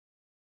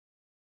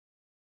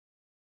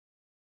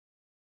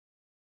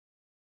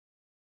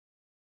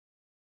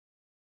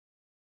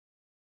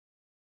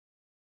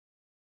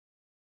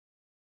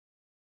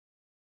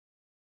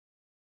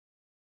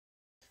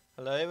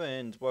Hello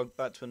and welcome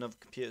back to another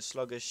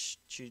ComputerSluggish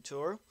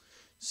tutorial.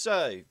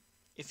 So,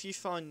 if you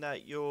find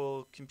that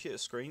your computer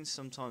screen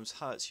sometimes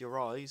hurts your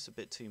eyes a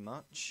bit too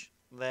much,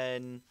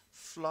 then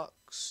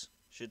Flux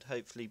should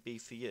hopefully be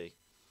for you.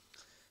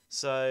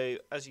 So,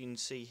 as you can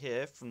see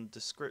here from the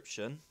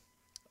description,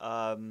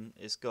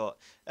 it's got,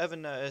 ever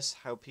notice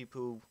how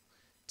people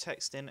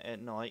texting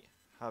at night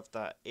have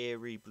that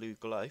eerie blue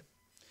glow?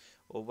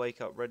 Or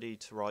wake up ready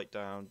to write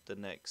down the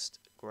next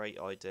great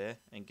idea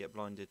and get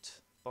blinded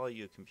by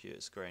your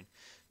computer screen.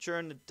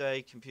 During the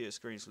day, computer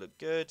screens look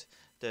good.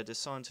 They're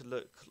designed to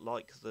look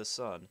like the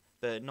sun.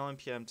 But at 9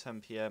 PM, 10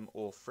 PM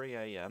or 3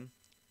 AM,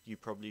 you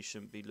probably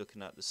shouldn't be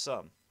looking at the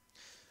sun.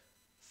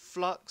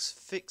 Flux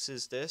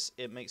fixes this.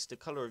 It makes the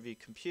color of your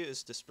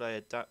computer's display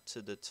adapt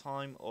to the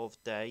time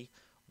of day,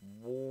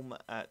 warm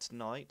at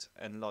night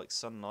and like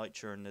sunlight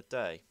during the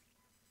day.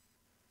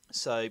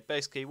 So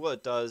basically what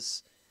it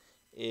does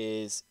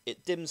is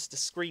it dims the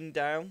screen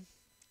down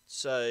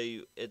so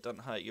it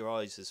doesn't hurt your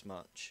eyes as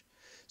much.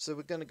 So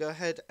we're going to go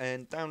ahead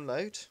and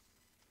download,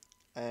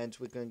 and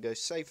we're going to go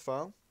save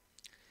file,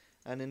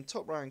 and in the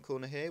top right hand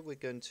corner here we're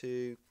going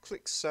to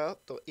click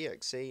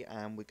setup.exe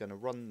and we're going to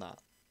run that.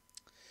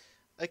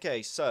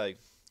 Okay, so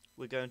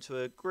we're going to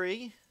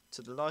agree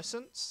to the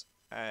license,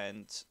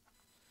 and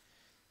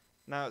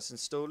now it's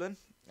installing,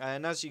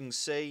 and as you can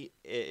see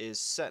it is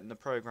setting the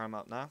program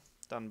up now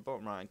down the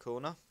bottom right hand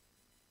corner.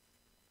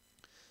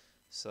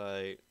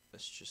 So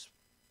let's just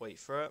wait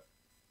for it.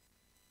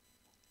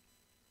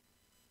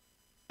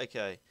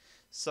 Okay,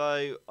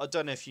 so I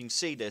don't know if you can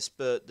see this,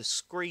 but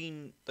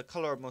the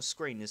colour of my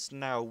screen is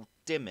now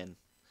dimming,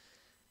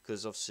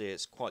 because obviously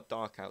it's quite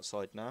dark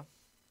outside now,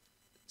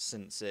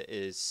 since it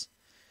is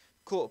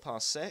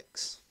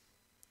 6:15.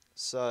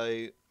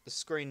 So the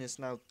screen is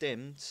now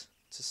dimmed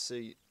to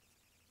see.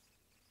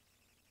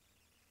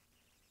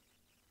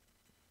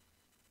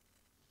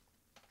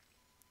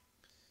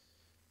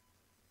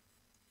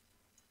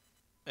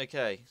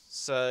 Okay,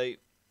 so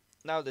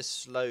now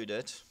this is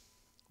loaded,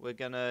 we're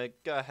gonna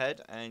go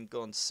ahead and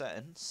go on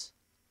settings.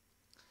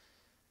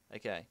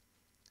 Okay,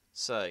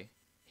 so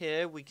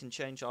here we can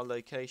change our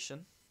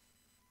location.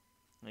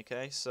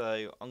 Okay,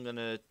 so I'm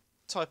gonna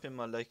type in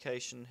my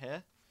location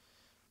here,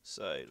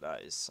 so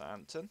that is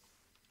Southampton,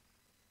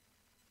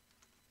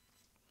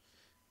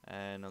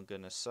 and I'm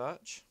gonna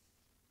search.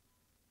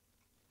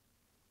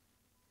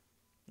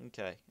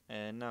 Okay,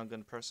 and now I'm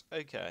gonna press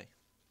OK.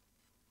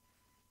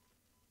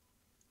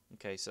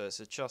 Okay, so it's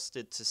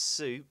adjusted to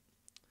suit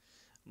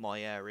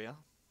my area.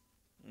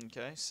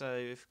 Okay, so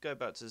if we go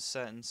back to the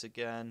settings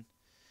again,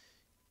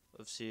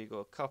 obviously you've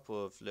got a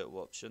couple of little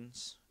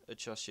options.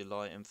 Adjust your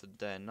lighting for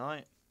day and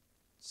night.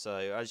 So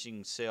as you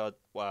can see, I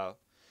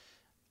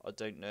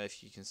don't know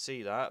if you can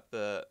see that,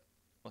 but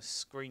my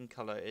screen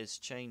color is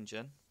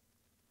changing.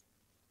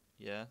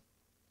 Yeah,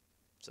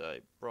 so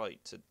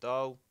bright to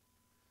dull.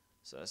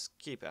 So let's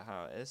keep it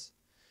how it is.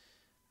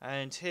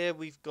 And here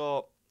we've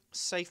got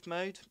safe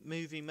mode,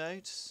 movie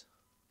modes,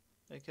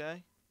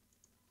 okay,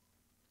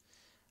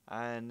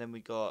 and then we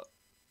got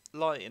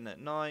lighting at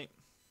night,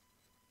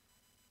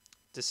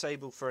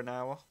 disable for an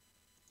hour.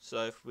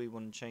 So if we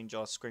want to change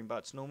our screen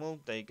back to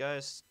normal, there you go,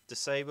 it's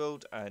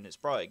disabled and it's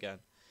bright again.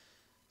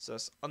 So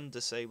let's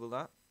undisable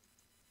that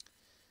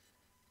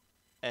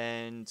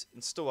and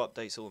install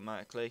updates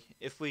automatically.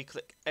 If we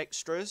click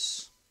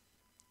extras,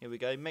 here we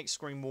go, make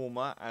screen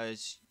warmer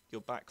as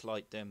your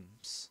backlight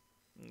dims.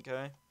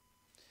 Okay,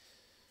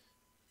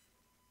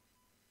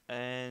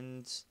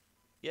 and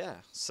yeah,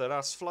 so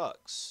that's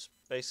Flux.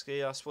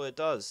 Basically that's what it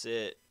does.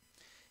 It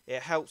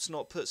helps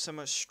not put so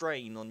much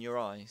strain on your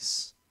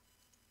eyes,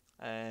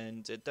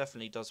 and it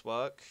definitely does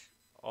work.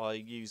 I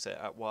use it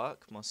at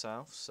work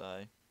myself,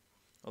 so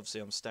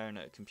obviously I'm staring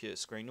at a computer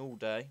screen all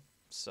day,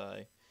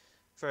 so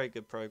very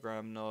good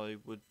program and I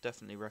would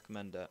definitely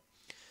recommend it.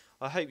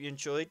 I hope you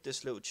enjoyed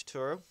this little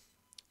tutorial.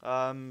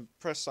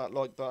 Press that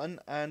like button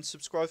and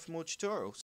subscribe for more tutorials.